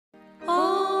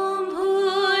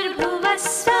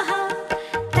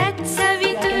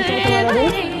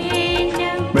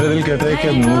मेरा दिल कहता है कि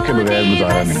अब नूर के बगैर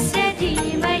गुजारा नहीं,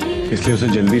 इसलिए उसे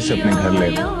जल्दी से अपने घर ले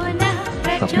लो,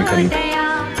 अपने करीब।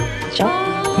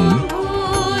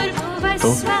 तो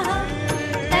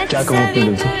क्या कहूँ अपने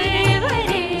दिल से?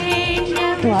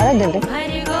 तुम्हारा दिल है,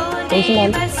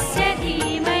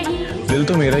 दिल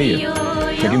तो मेरा ही है,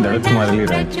 लेकिन धड़क तुम्हारे लिए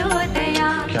रहा है।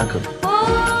 क्या करूँ?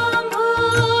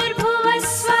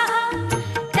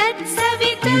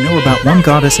 You know about one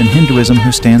goddess in Hinduism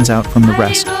who stands out from the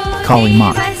rest, Kali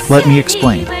Mata. Let me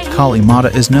explain. Kali Mata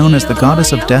is known as the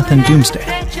goddess of death and doomsday,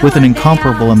 with an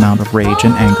incomparable amount of rage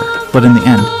and anger. But in the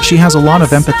end, she has a lot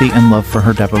of empathy and love for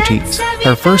her devotees.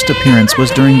 Her first appearance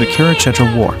was during the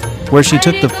Kurukshetra War, where she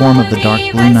took the form of the dark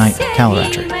blue knight,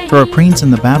 Kalaratri, for a prince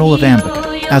in the Battle of Ambika.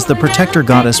 As the protector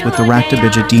goddess with the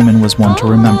Raktabija demon was one to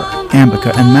remember.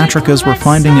 Ambika and Matrikas were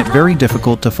finding it very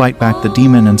difficult to fight back the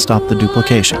demon and stop the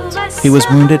duplications. He was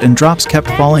wounded and drops kept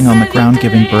falling on the ground,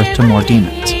 giving birth to more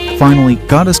demons. Finally,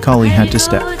 Goddess Kali had to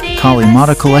step. Kali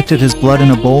Mata collected his blood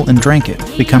in a bowl and drank it,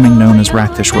 becoming known as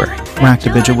Raktashwari.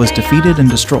 Raktabija was defeated and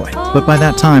destroyed, but by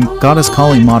that time, Goddess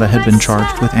Kali Mata had been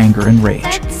charged with anger and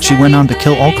rage. She went on to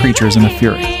kill all creatures in a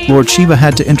fury. Lord Shiva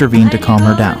had to intervene to calm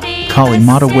her down. Kali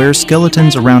Mata wears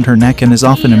skeletons around her neck and is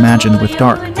often imagined with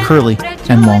dark, curly,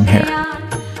 and long hair.